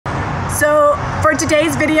for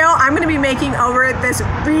today's video, I'm going to be making over this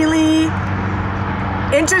really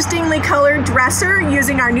interestingly colored dresser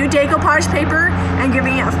using our new decoupage paper and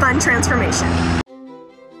giving it a fun transformation.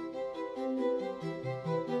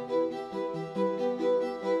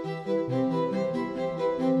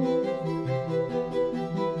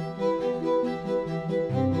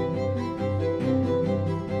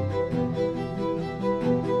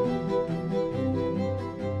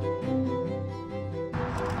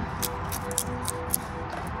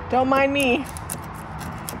 Don't mind me.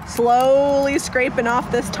 Slowly scraping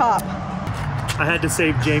off this top. I had to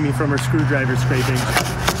save Jamie from her screwdriver scraping.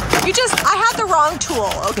 I had the wrong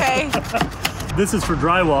tool, okay? This is for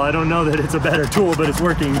drywall. I don't know that it's a better tool, but it's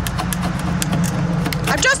working.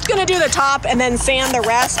 I'm just gonna do the top and then sand the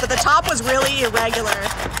rest, but the top was really irregular.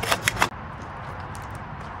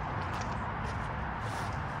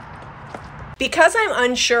 Because I'm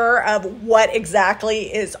unsure of what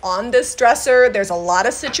exactly is on this dresser, there's a lot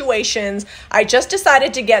of situations, I just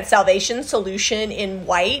decided to get Salvation Solution in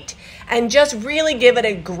white and just really give it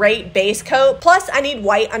a great base coat. Plus, I need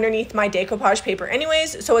white underneath my decoupage paper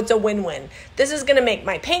anyways, so it's a win-win. This is gonna make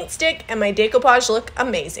my paint stick and my decoupage look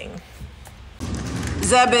amazing.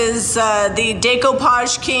 Zeb is the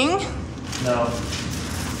decoupage king. No,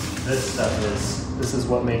 this is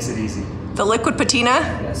what makes it easy. The liquid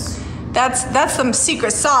patina? Yes. That's some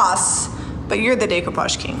secret sauce, but you're the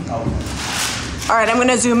decoupage king. Oh. All right, I'm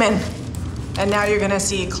gonna zoom in. And now you're gonna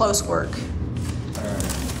see close work. All right.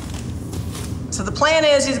 So the plan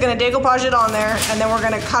is he's gonna decoupage it on there, and then we're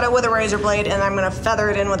gonna cut it with a razor blade, and I'm gonna feather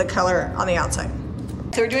it in with a color on the outside.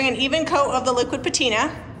 So we're doing an even coat of the liquid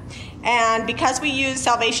patina, and because we use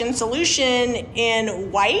Salvation Solution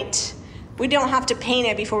in white, we don't have to paint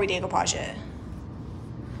it before we decoupage it,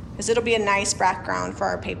 because it'll be a nice background for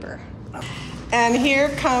our paper. And here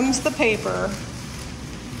comes the paper.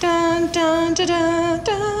 Dun, dun, dun, dun,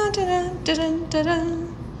 dun, dun, dun, dun,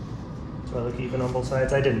 dun. Do I look even on both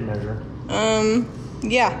sides? I didn't measure.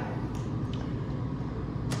 Yeah.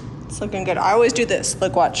 It's looking good. I always do this.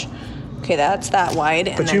 Look, watch. Okay, that's that wide.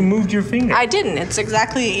 And but you moved your finger. I didn't. It's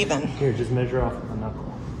exactly even. Here, just measure off the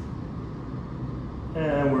knuckle.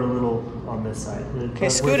 And we're a little on this side. Okay,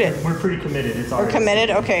 scoot it. We're pretty committed. It's We're committed?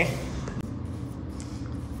 Okay.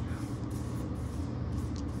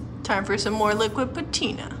 Time for some more liquid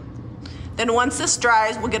patina. Then once this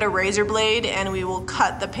dries, we'll get a razor blade and we will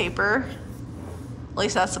cut the paper. At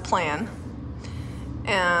least that's the plan.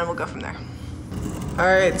 And we'll go from there. All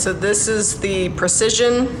right, so this is the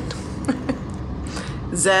precision.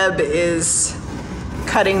 Zeb is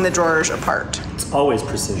cutting the drawers apart. It's always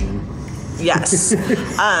precision. Yes.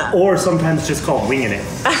 Or sometimes just called winging it.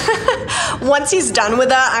 Once he's done with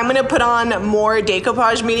that, I'm gonna put on more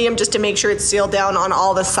decoupage medium just to make sure it's sealed down on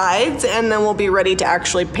all the sides, and then we'll be ready to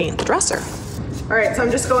actually paint the dresser. All right, so I'm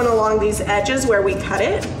just going along these edges where we cut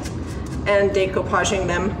it and decoupaging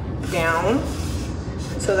them down,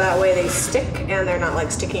 so that way they stick and they're not like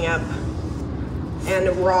sticking up and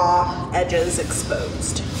raw edges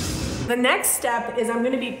exposed. The next step is I'm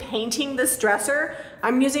gonna be painting this dresser.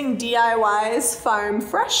 I'm using DIY's Farm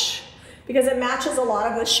Fresh because it matches a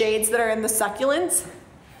lot of the shades that are in the Succulents.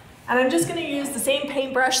 And I'm just gonna use the same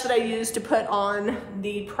paintbrush that I used to put on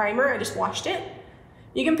the primer. I just washed it.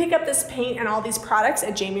 You can pick up this paint and all these products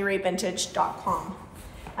at JamiRayVintage.com.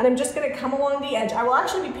 And I'm just gonna come along the edge. I will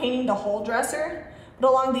actually be painting the whole dresser, but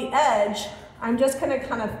along the edge, I'm just gonna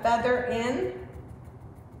kind of feather in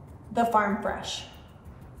the Farm Fresh.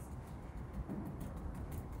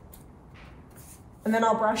 And then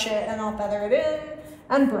I'll brush it and I'll feather it in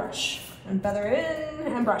and brush and feather it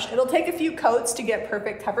in and brush. It'll take a few coats to get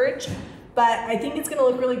perfect coverage, but I think it's gonna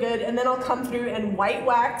look really good. And then I'll come through and white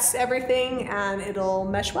wax everything and it'll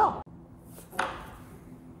mesh well.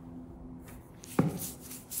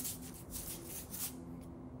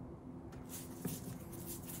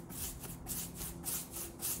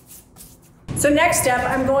 So next step,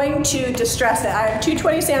 I'm going to distress it. I have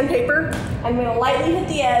 220 sandpaper. I'm gonna lightly hit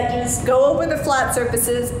the edges, go over the flat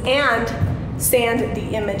surfaces, and sand the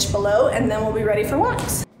image below, and then we'll be ready for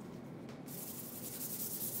wax.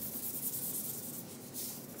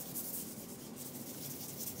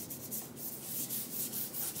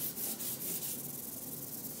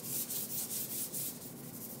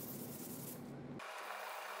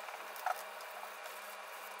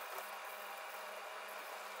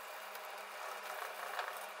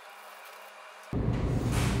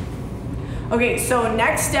 Okay, so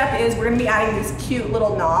next step is we're gonna be adding these cute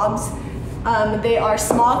little knobs. They are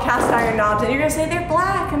small cast iron knobs, and you're gonna say they're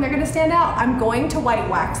black and they're gonna stand out. I'm going to white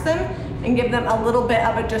wax them and give them a little bit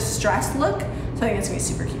of a distressed look. So I think it's gonna be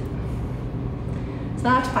super cute. So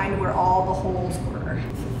now I have to find where all the holes were.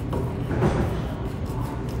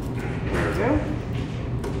 There we go.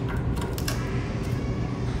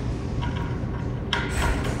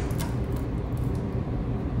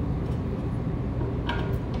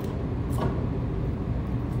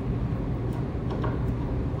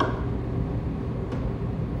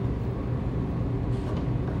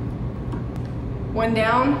 One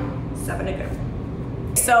down, 7 to go.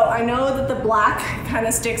 So I know that the black kind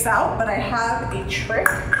of sticks out, but I have a trick.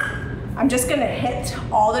 I'm just gonna hit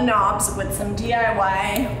all the knobs with some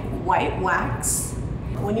DIY white wax.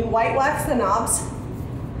 When you white wax the knobs,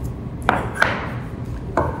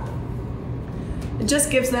 it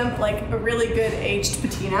just gives them like a really good aged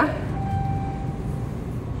patina.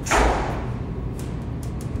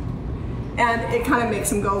 And it kind of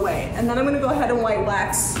makes them go away. And then I'm gonna go ahead and white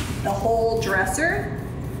wax the whole dresser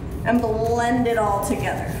and blend it all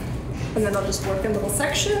together. And then I'll just work in little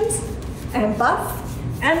sections and buff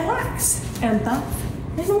and wax and buff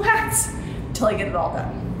and wax until I get it all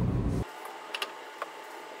done.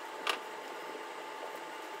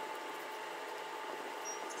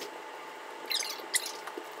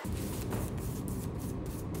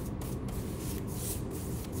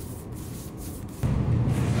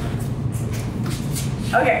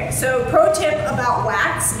 Okay, so pro tip about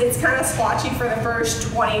wax, it's kind of splotchy for the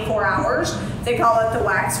first 24 hours. They call it the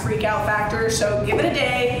wax freak out factor, so give it a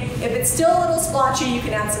day. If it's still a little splotchy, you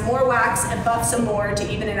can add some more wax and buff some more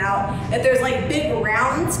to even it out. If there's like big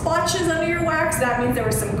round splotches under your wax, that means there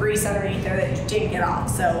was some grease underneath there that you didn't get off.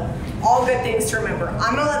 So all good things to remember.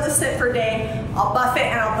 I'm gonna let this sit for a day, I'll buff it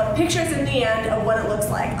and I'll put pictures in the end of what it looks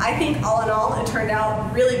like. I think all in all, it turned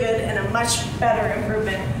out really good and a much better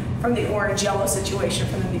improvement from the orange yellow situation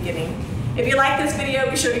from the beginning. If you like this video,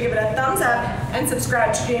 be sure to give it a thumbs up and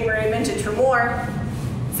subscribe to JRV Vintage for more.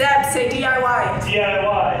 Zeb, say DIY.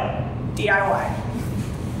 DIY. DIY.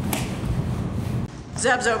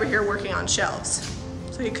 Zeb's over here working on shelves,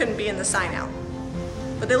 so he couldn't be in the sign out.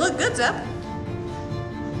 But they look good, Zeb.